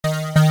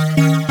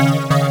Hello,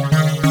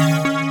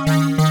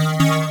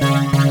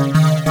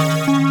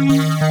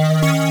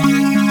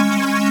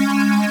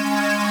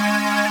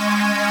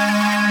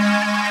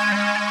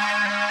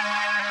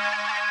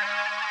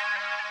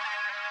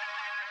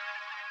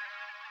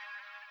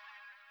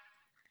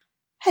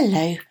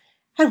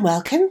 and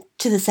welcome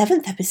to the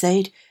 7th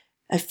episode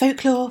of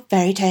Folklore,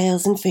 Fairy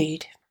Tales and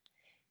Food.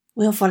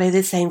 We'll follow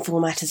the same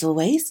format as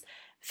always.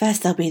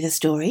 First there'll be the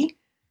story,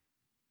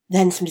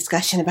 then some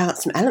discussion about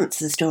some elements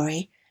of the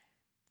story,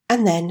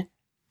 and then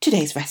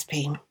today's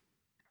recipe.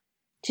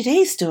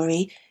 Today's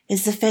story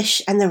is The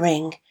Fish and the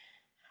Ring,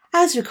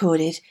 as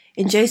recorded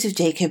in Joseph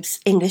Jacobs'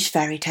 English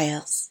Fairy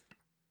Tales.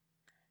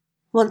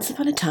 Once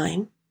upon a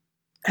time,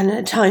 and at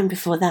a time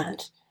before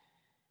that,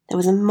 there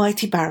was a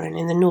mighty baron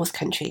in the North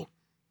Country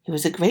who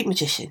was a great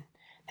magician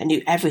that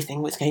knew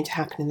everything was going to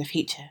happen in the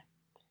future.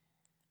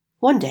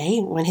 One day,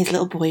 when his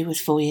little boy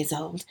was 4 years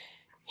old,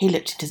 he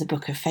looked into the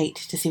Book of Fate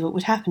to see what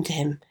would happen to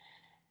him,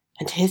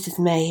 and to his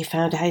dismay he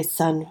found out his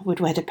son would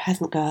wed a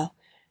peasant girl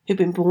who'd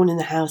been born in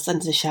the house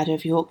under the shadow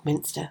of York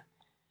Minster.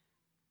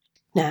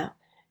 Now,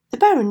 the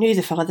baron knew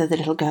the father of the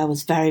little girl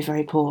was very,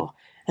 very poor,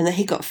 and that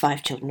he'd got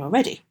 5 children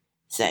already,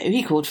 so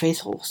he called for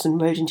his horse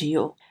and rode into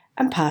York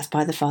and passed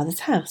by the father's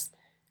house,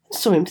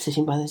 saw him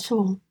sitting by the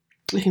door,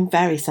 looking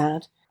very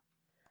sad.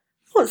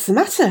 "What's the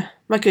matter,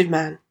 my good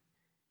man?"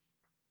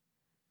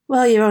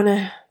 "Well, your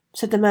honour,"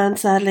 said the man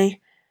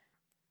sadly,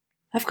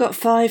 "I've got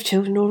 5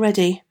 children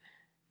already,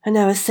 and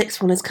now a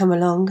 6th one has come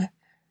along,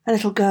 a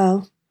little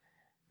girl,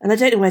 and I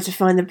don't know where to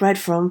find the bread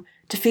from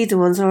to feed the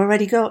ones I've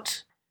already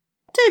got."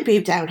 "Don't be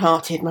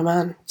downhearted, my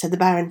man," said the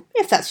baron.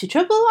 "If that's your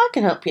trouble, I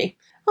can help you.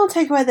 I'll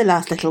take away the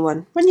last little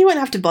one, and you won't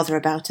have to bother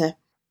about her."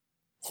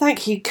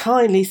 "Thank you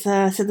kindly,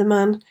 sir," said the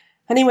man,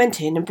 and he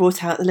went in and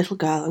brought out the little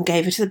girl and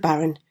gave her to the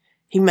baron.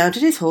 He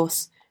mounted his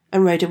horse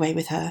and rode away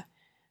with her,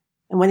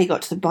 and when he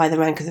got by the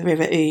bank of the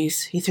River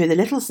Ouse, he threw the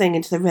little thing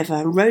into the river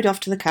and rode off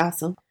to the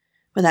castle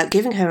without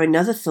giving her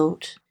another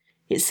thought.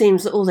 It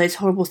seems that all those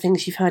horrible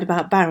things you've heard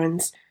about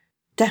barons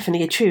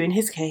definitely are true in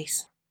his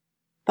case.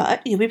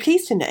 But you'll be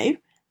pleased to know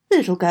the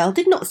little girl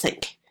did not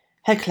sink.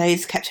 Her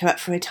clothes kept her up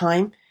for a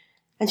time,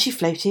 and she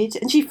floated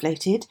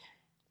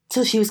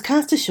till she was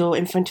cast ashore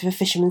in front of a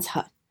fisherman's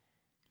hut.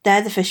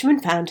 There the fisherman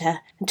found her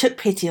and took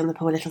pity on the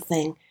poor little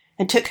thing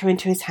and took her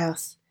into his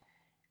house,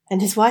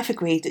 and his wife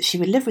agreed that she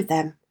would live with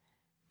them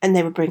and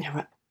they would bring her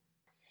up.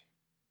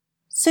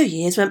 So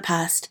years went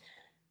past,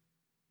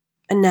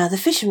 and now the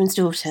fisherman's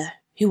daughter,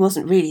 who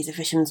wasn't really the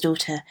fisherman's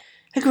daughter,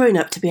 had grown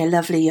up to be a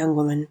lovely young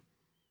woman.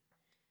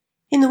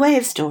 In the way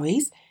of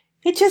stories,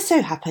 it just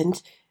so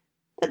happened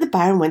that the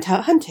baron went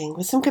out hunting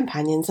with some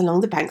companions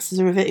along the banks of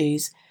the River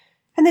Ouse,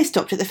 and they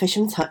stopped at the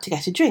fisherman's hut to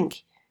get a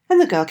drink, and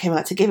the girl came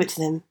out to give it to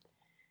them.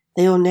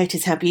 They all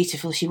noticed how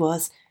beautiful she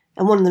was,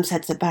 and one of them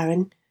said to the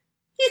baron,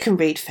 "You can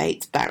read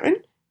fates, baron.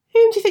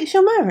 Whom do you think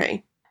she'll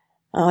marry?"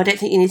 "Oh, I don't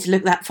think you need to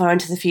look that far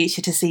into the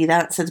future to see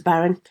that," said the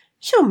baron.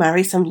 "She'll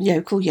marry some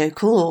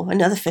yokel or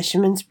another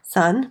fisherman's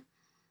son.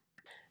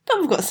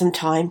 But we've got some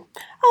time.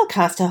 I'll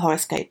cast her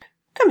horoscope.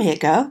 Come here,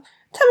 girl.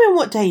 Tell me on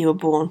what day you were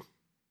born."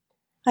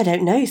 "I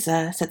don't know,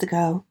 sir," said the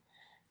girl.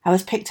 "I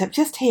was picked up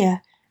just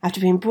here after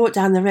being brought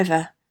down the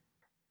river."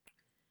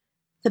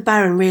 The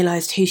baron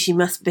realised who she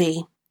must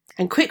be,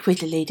 and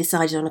quick-wittedly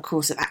decided on a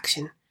course of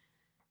action.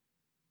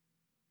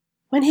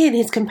 When he and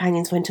his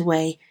companions went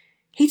away,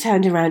 he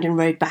turned around and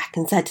rode back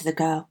and said to the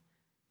girl,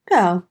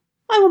 "Girl,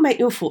 I will make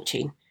your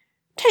fortune.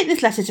 Take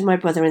this letter to my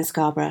brother in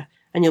Scarborough,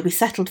 and you'll be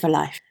settled for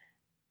life."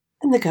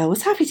 And the girl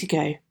was happy to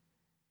go.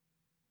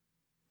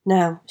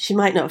 Now, she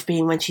might not have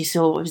been when she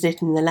saw what was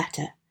written in the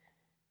letter.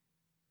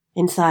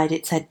 Inside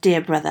it said,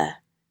 "Dear brother,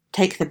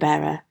 take the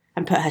bearer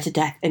and put her to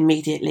death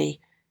immediately.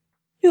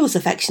 Yours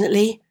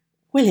affectionately,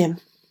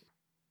 William."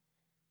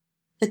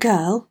 The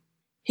girl,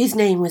 whose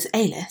name was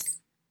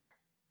Alice,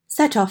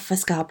 set off for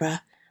Scarborough,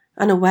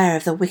 unaware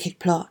of the wicked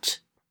plot.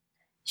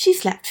 She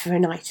slept for a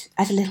night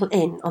at a little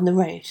inn on the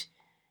road,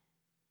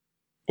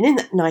 and in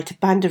that night a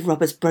band of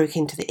robbers broke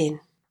into the inn.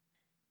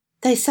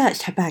 They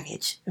searched her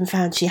baggage and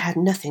found she had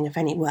nothing of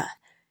any worth,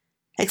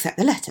 except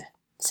the letter,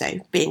 so,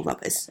 being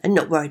robbers and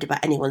not worried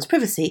about anyone's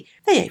privacy,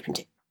 they opened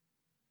it.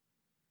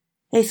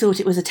 They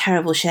thought it was a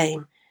terrible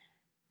shame,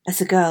 as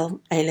the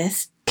girl,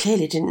 Alice,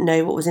 clearly didn't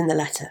know what was in the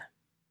letter.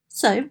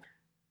 So,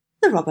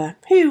 the robber,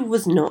 who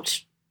was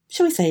not,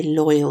 shall we say,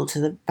 loyal to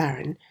the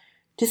baron,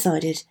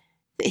 decided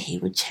that he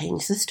would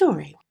change the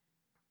story.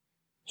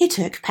 He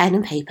took pen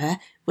and paper,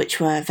 which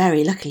were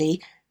very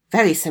luckily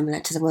very similar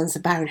to the ones the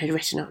baron had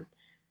written on,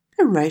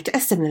 and wrote a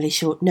similarly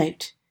short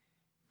note.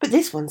 But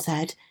this one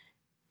said,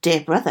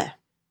 "Dear brother,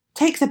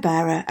 take the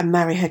bearer and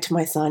marry her to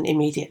my son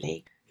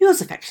immediately. Yours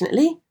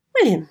affectionately,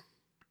 William."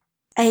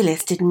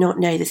 Alice did not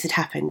know this had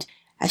happened,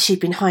 as she'd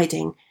been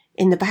hiding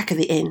in the back of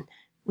the inn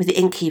with the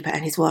innkeeper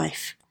and his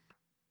wife.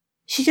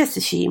 She just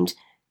assumed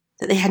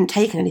that they hadn't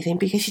taken anything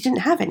because she didn't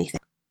have anything.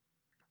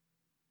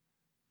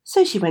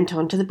 So she went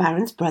on to the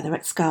baron's brother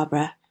at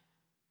Scarborough,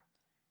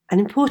 an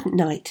important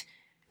knight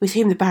with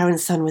whom the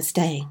baron's son was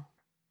staying.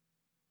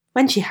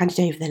 When she handed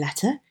over the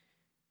letter,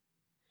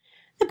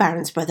 The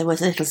Baron's brother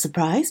was a little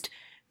surprised,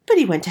 but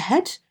he went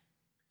ahead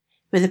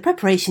with the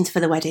preparations for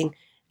the wedding,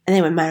 and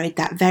they were married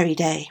that very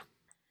day.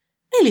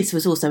 Alice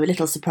was also a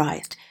little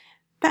surprised,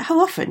 but how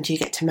often do you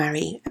get to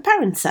marry a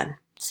baron's son?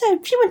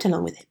 So she went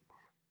along with it.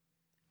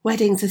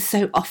 Weddings are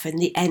so often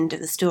the end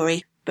of the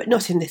story, but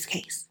not in this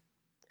case.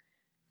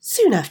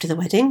 Soon after the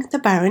wedding, the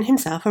Baron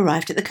himself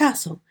arrived at the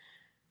castle,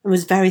 and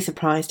was very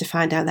surprised to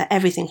find out that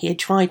everything he had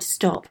tried to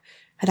stop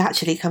had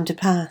actually come to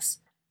pass.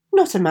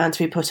 Not a man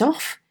to be put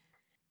off.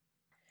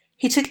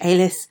 He took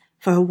Alice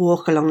for a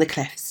walk along the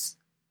cliffs,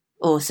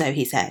 or so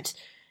he said.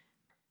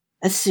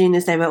 As soon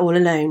as they were all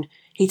alone,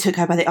 he took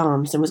her by the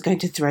arms and was going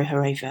to throw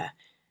her over.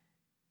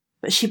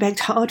 But she begged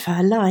hard for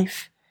her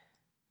life.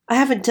 "I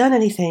haven't done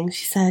anything,"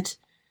 she said.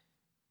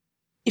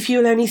 "If you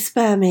will only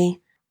spare me,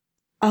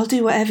 I'll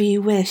do whatever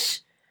you wish.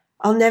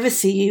 I'll never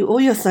see you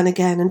or your son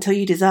again until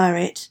you desire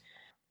it."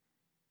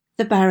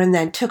 The Baron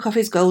then took off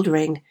his gold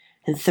ring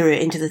and threw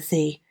it into the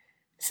sea,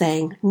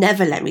 saying,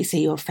 "Never let me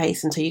see your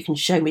face until you can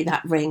show me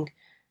that ring,"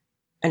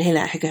 and he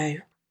let her go.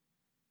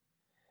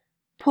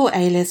 Poor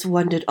Alice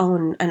wandered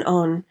on and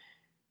on,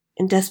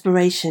 in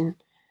desperation,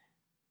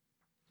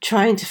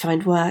 trying to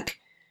find work,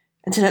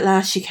 until at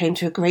last she came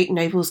to a great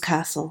noble's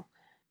castle,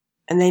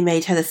 and they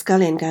made her the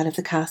scullion girl of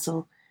the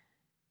castle,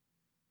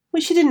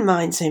 which she didn't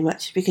mind so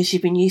much because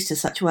she'd been used to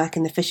such work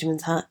in the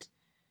fisherman's hut.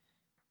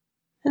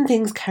 And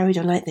things carried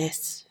on like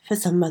this for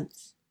some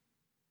months.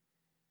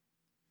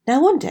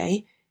 Now one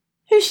day,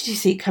 who should she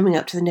see coming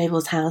up to the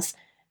noble's house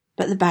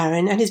but the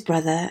Baron and his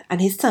brother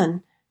and his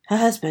son, her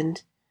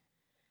husband.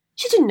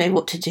 She didn't know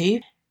what to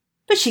do,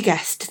 but she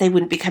guessed they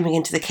wouldn't be coming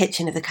into the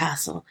kitchen of the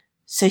castle,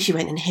 so she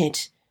went and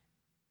hid,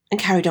 and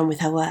carried on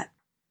with her work.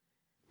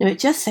 Now it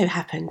just so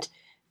happened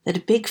that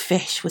a big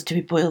fish was to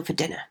be boiled for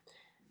dinner,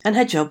 and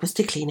her job was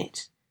to clean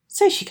it,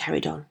 so she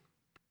carried on.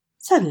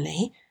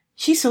 Suddenly,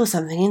 she saw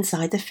something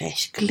inside the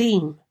fish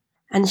gleam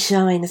and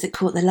shine as it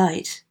caught the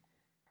light.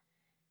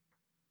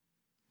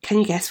 Can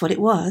you guess what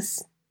it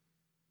was?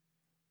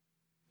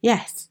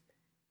 Yes,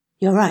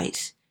 you're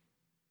right.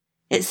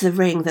 It's the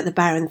ring that the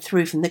Baron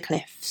threw from the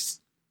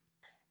cliffs.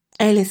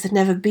 Alice had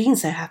never been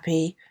so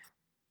happy,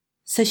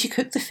 so she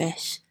cooked the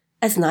fish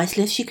as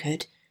nicely as she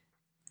could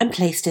and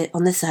placed it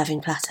on the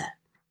serving platter.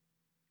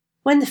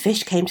 When the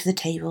fish came to the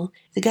table,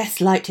 the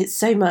guests liked it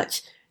so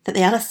much that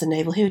they asked the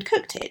noble who had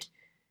cooked it.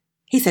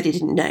 He said he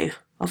didn't know,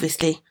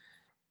 obviously.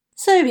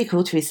 So he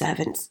called to his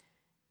servants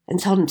and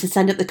told them to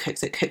send up the cook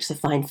that cooked the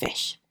fine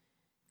fish.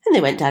 And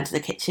they went down to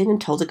the kitchen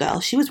and told the girl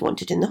she was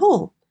wanted in the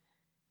hall.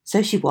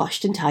 So she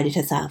washed and tidied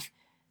herself,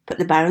 put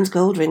the Baron's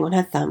gold ring on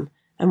her thumb,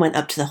 and went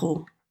up to the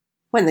hall.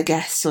 When the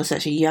guests saw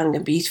such a young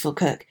and beautiful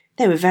cook,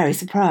 they were very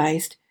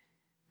surprised.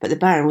 But the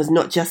Baron was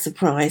not just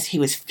surprised, he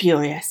was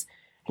furious,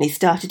 and he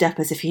started up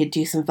as if he'd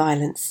do some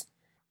violence.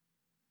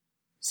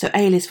 So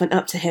Alice went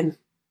up to him,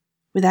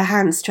 with her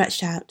hands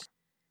stretched out,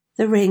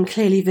 the ring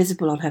clearly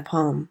visible on her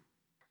palm.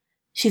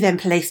 She then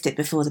placed it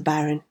before the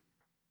Baron.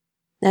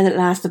 Then at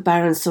last the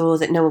Baron saw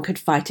that no one could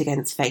fight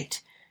against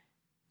fate,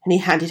 and he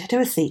handed her to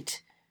a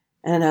seat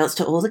and announced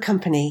to all the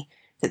company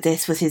that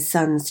this was his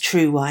son's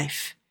true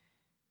wife.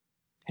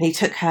 And he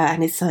took her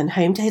and his son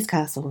home to his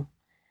castle,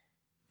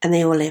 and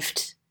they all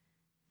lived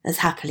as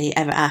happily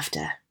ever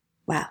after.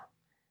 Well,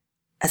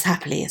 as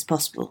happily as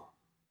possible.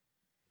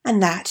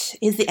 And that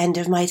is the end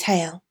of my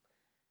tale.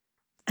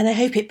 And I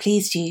hope it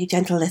pleased you,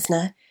 gentle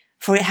listener,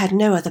 for it had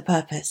no other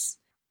purpose.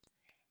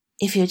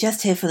 If you're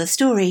just here for the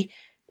story,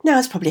 now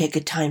is probably a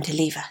good time to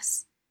leave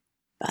us.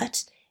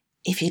 But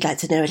if you'd like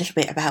to know a little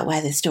bit about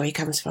where this story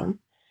comes from,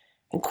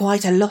 and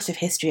quite a lot of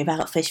history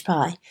about fish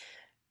pie,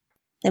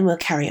 then we'll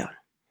carry on.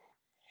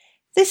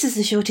 This is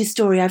the shortest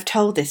story I've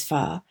told this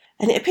far,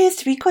 and it appears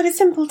to be quite a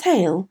simple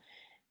tale.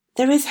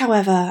 There is,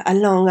 however, a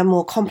long and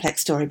more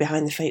complex story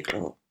behind the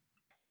folklore.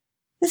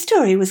 The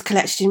story was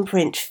collected in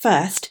print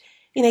first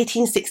in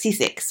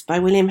 1866 by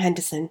William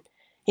Henderson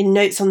in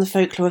Notes on the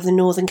Folklore of the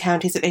Northern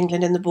Counties of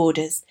England and the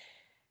Borders,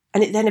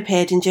 and it then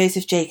appeared in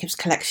Joseph Jacobs'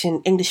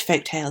 collection English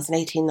Folk Tales in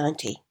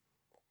 1890.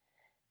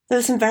 There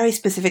are some very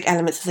specific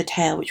elements of the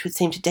tale which would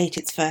seem to date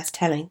its first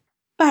telling.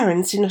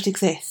 Barons did not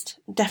exist,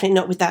 definitely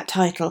not with that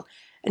title,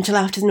 until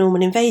after the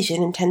Norman invasion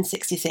in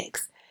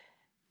 1066.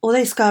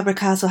 Although Scarborough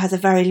Castle has a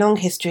very long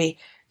history,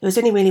 there was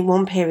only really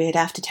one period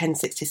after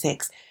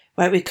 1066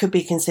 where it could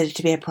be considered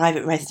to be a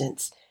private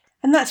residence,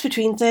 and that's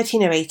between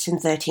 1308 and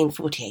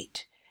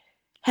 1348.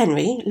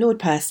 Henry, Lord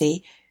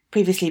Percy,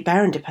 previously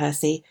Baron de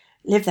Percy,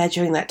 lived there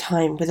during that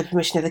time with the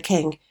permission of the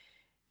king,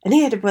 and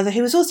he had a brother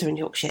who was also in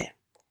Yorkshire,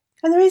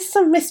 and there is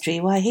some mystery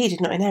why he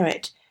did not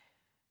inherit.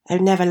 I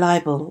would never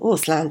libel or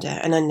slander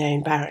an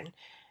unknown baron,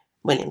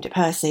 William de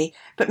Percy,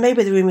 but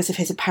maybe the rumours of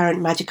his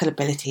apparent magical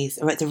abilities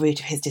are at the root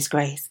of his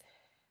disgrace.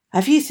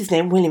 I've used his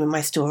name William in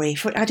my story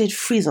for added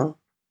frisson.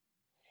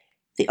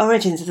 The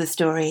origins of the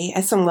story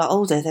are somewhat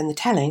older than the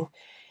telling.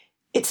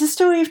 It's a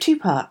story of two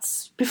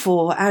parts,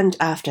 before and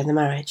after the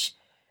marriage.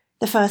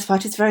 The first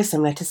part is very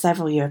similar to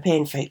several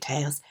European folk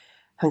tales,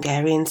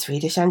 Hungarian,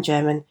 Swedish and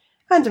German,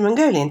 and a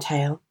Mongolian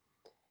tale.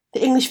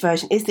 The English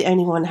version is the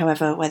only one,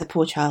 however, where the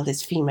poor child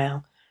is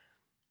female,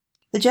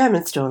 The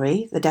German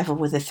story, The Devil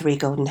with the Three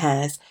Golden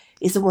Hairs,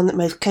 is the one that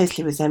most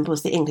closely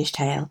resembles the English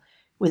tale,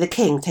 with a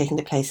king taking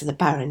the place of the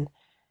baron.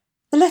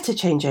 The letter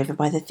changeover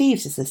by the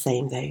thieves is the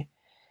same, though.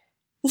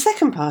 The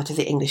second part of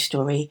the English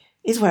story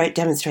is where it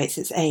demonstrates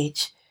its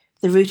age.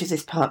 The root of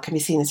this part can be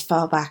seen as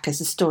far back as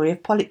the story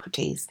of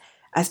Polycrates,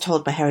 as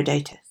told by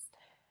Herodotus.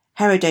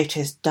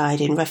 Herodotus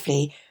died in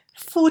roughly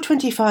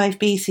 425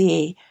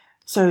 BCE,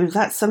 so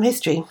that's some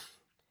history.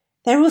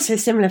 There are also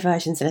similar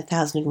versions in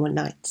 1001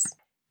 Nights.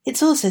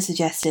 It's also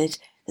suggested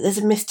that there's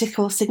a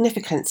mystical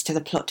significance to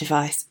the plot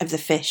device of the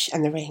fish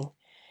and the ring.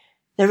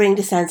 The ring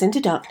descends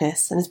into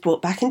darkness and is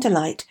brought back into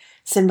light,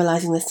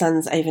 symbolising the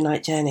sun's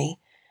overnight journey.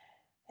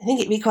 I think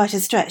it'd be quite a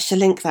stretch to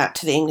link that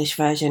to the English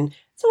version,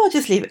 so I'll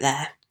just leave it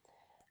there.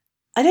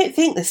 I don't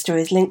think this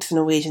story is linked to the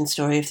Norwegian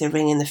story of the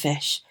ring and the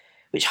fish,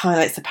 which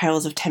highlights the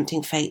perils of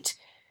tempting fate.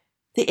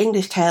 The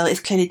English tale is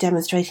clearly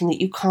demonstrating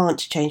that you can't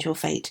change your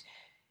fate.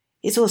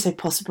 It's also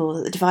possible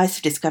that the device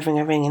of discovering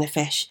a ring in a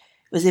fish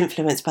was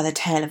influenced by the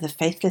tale of the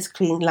faithless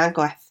Queen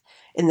Llangwaith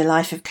in the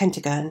Life of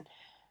Kentigern.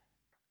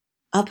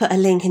 I'll put a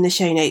link in the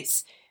show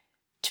notes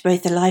to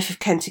both the Life of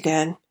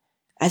Kentigern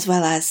as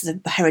well as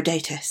the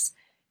Herodotus,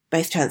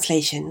 both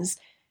translations.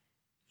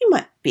 You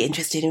might be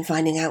interested in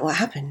finding out what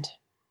happened.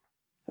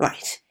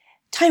 Right,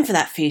 time for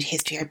that food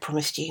history I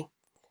promised you.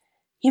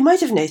 You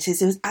might have noticed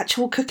there was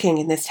actual cooking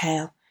in this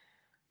tale.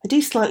 I do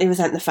slightly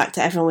resent the fact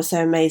that everyone was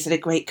so amazed that a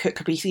great cook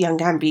could be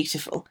young and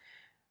beautiful,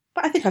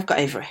 but I think I've got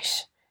over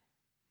it.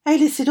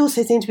 A-listed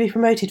also seemed to be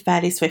promoted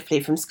fairly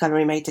swiftly from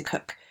scullery maid to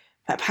cook,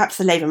 but perhaps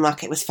the labour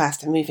market was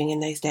faster moving in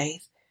those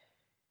days.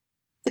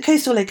 The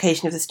coastal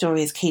location of the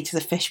story is key to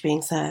the fish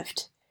being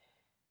served.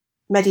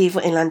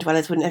 Medieval inland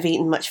dwellers wouldn't have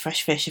eaten much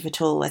fresh fish if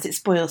at all, as it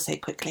spoils so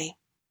quickly.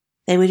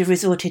 They would have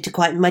resorted to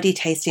quite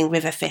muddy-tasting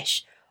river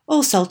fish,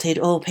 or salted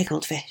or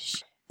pickled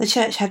fish. The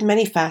church had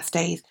many fast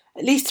days,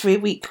 at least 3 a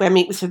week, where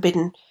meat was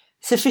forbidden,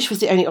 so fish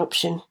was the only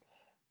option.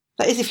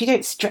 That is, if you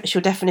don't stretch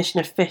your definition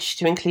of fish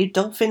to include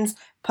dolphins,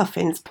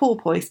 puffins,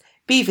 porpoise,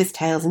 beavers'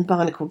 tails and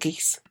barnacle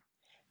geese.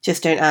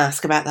 Just don't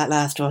ask about that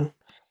last one.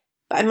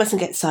 But I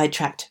mustn't get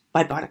sidetracked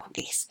by barnacle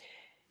geese.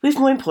 We've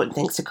more important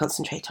things to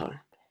concentrate on.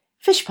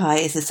 Fish pie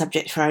is the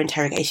subject for our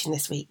interrogation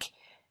this week.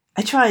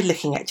 I tried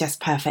looking at just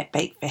perfect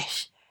baked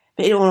fish,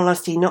 but in all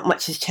honesty not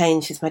much has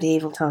changed since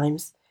medieval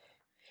times.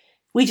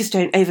 We just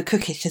don't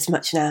overcook it as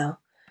much now.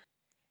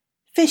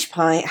 Fish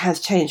pie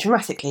has changed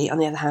dramatically, on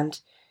the other hand.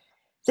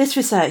 This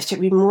research took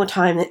me more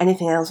time than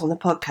anything else on the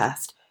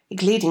podcast,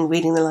 including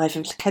reading the Life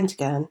of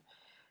Kentigern.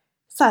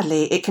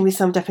 Sadly, it can be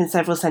summed up in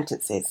several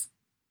sentences.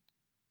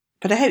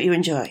 But I hope you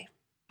enjoy.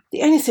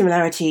 The only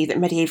similarity that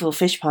medieval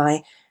fish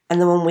pie and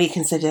the one we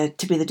consider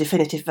to be the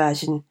definitive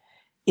version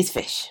is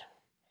fish.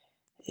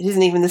 It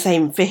isn't even the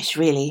same fish,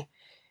 really.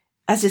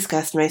 As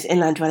discussed, most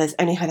inland dwellers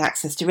only had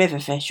access to river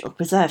fish or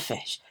preserved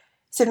fish,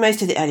 so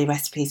most of the early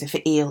recipes are for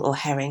eel or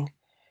herring.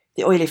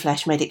 The oily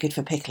flesh made it good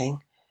for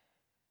pickling.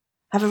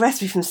 I have a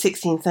recipe from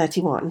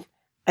 1631.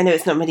 I know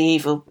it's not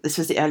medieval, but this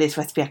was the earliest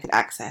recipe I could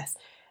access,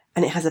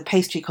 and it has a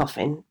pastry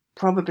coffin,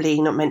 probably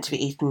not meant to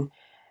be eaten,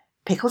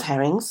 pickled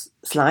herrings,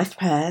 sliced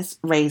pears,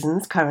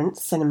 raisins,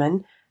 currants,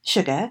 cinnamon,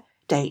 sugar,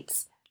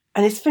 dates,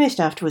 and is finished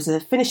afterwards with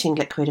a finishing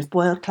liquid of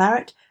boiled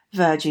claret,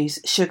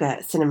 verjuice, sugar,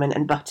 cinnamon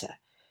and butter.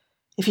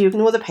 If you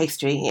ignore the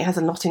pastry, it has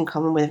a lot in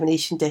common with a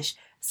Venetian dish,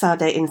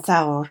 sarde in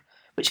saor,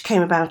 which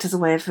came about as a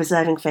way of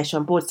preserving fish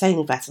on board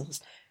sailing vessels,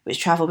 which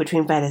travel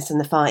between Venice and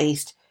the Far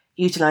East,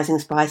 utilising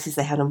spices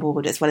they had on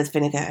board as well as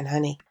vinegar and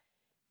honey.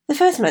 The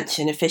first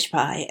mention of fish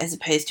pie, as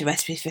opposed to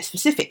recipes for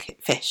specific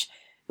fish,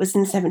 was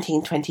in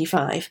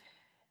 1725,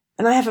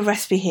 and I have a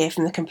recipe here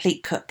from The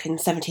Complete Cook in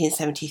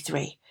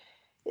 1773.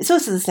 It's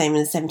also the same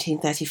in the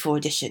 1734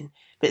 edition,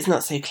 but it's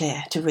not so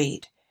clear to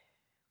read.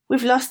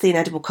 We've lost the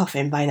inedible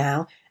coffin by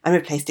now and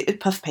replaced it with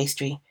puff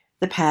pastry.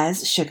 The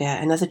pears, sugar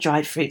and other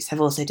dried fruits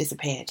have also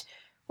disappeared,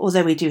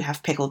 although we do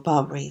have pickled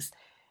barberries.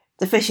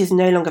 The fish is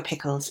no longer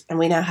pickled, and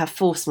we now have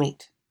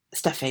forcemeat,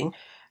 stuffing,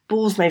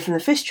 balls made from the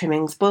fish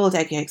trimmings, boiled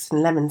egg yolks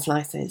and lemon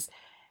slices.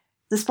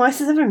 The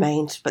spices have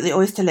remained, but the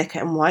oyster liquor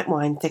and white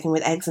wine thickened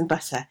with eggs and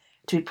butter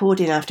to be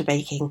poured in after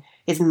baking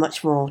is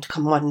much more to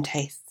modern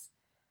tastes.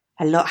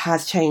 A lot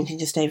has changed in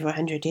just over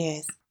 100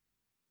 years.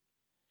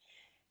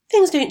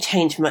 Things don't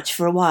change much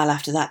for a while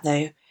after that,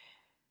 though.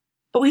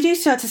 But we do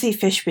start to see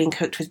fish being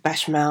cooked with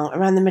bechamel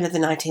around the middle of the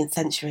 19th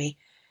century,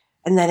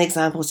 and then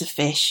examples of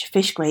fish,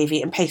 fish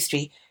gravy and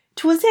pastry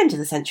towards the end of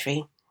the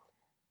century.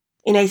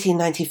 In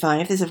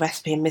 1895, there's a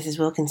recipe in Mrs.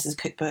 Wilkinson's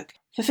cookbook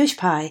for fish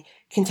pie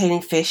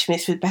containing fish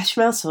mixed with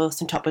bechamel sauce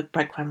and topped with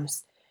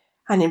breadcrumbs.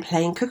 And in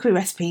Plain Cookery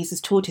Recipes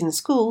as Taught in the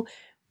School,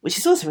 which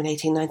is also in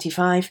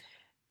 1895,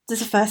 there's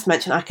the first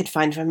mention I could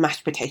find of a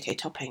mashed potato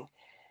topping.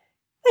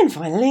 Then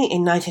finally,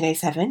 in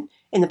 1907,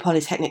 in the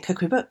Polytechnic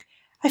Cookery book,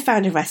 I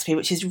found a recipe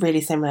which is really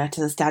similar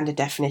to the standard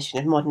definition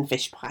of modern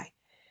fish pie,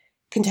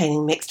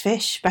 containing mixed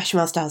fish,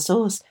 bechamel-style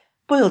sauce,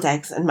 boiled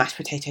eggs and mashed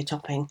potato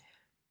topping.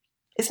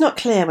 It's not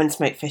clear when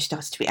smoked fish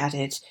started to be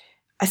added.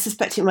 I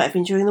suspect it might have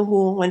been during the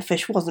war when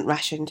fish wasn't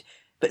rationed,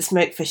 but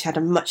smoked fish had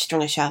a much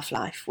stronger shelf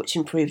life, which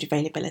improved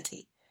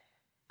availability.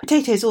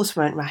 Potatoes also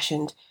weren't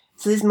rationed,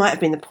 so this might have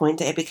been the point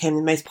that it became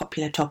the most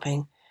popular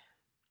topping.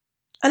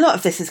 A lot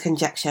of this is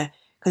conjecture,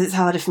 because it's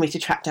harder for me to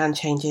track down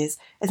changes,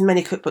 as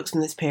many cookbooks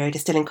from this period are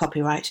still in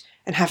copyright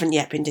and haven't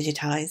yet been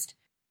digitised.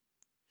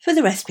 For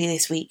the recipe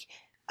this week,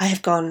 I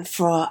have gone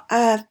for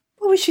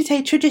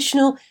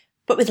traditional,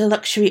 but with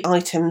luxury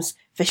items,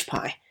 fish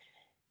pie.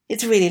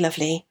 It's really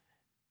lovely.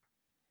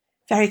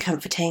 Very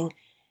comforting.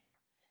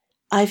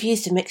 I've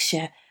used a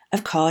mixture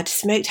of cod,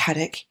 smoked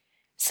haddock,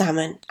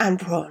 salmon and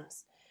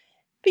prawns.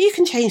 But you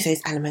can change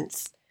those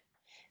elements.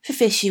 For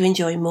fish you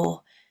enjoy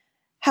more.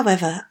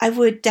 However, I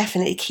would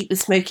definitely keep the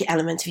smoky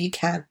element if you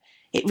can.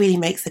 It really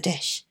makes the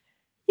dish.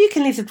 You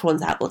can leave the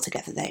prawns out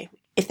altogether though,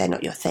 if they're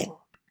not your thing.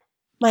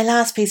 My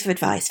last piece of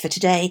advice for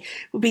today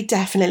would be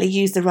definitely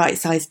use the right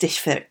size dish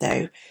for it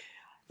though.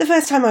 The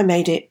first time I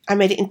made it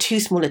in too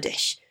small a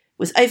dish,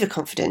 was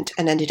overconfident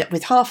and ended up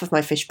with half of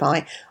my fish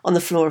pie on the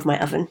floor of my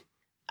oven.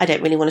 I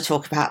don't really want to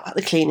talk about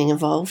the cleaning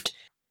involved,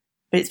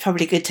 but it's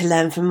probably good to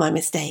learn from my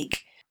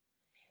mistake.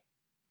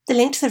 The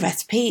link to the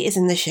recipe is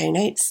in the show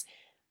notes,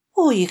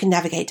 or you can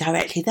navigate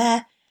directly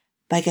there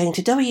by going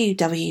to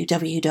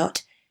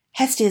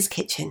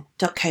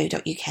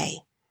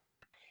www.hestiaskitchen.co.uk.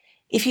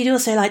 If you'd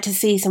also like to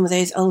see some of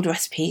those old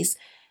recipes,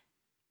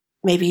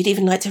 maybe you'd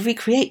even like to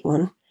recreate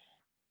one,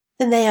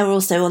 then they are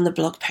also on the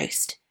blog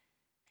post.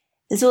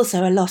 There's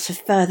also a lot of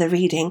further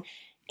reading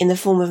in the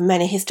form of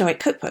many historic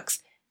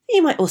cookbooks that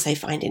you might also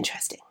find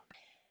interesting.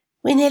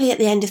 We're nearly at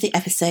the end of the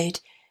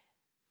episode,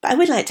 but I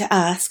would like to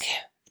ask,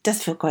 it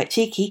does feel quite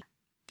cheeky,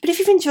 but if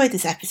you've enjoyed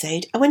this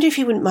episode, I wonder if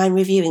you wouldn't mind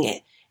reviewing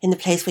it in the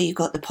place where you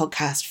got the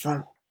podcast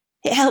from.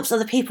 It helps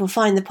other people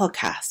find the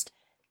podcast,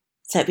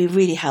 so it'd be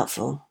really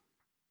helpful.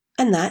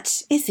 And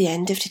that is the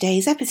end of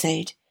today's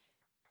episode.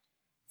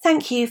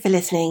 Thank you for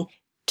listening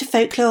to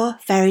Folklore,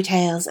 Fairy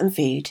Tales and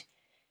Food.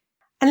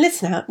 And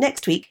listen out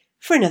next week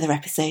for another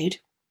episode.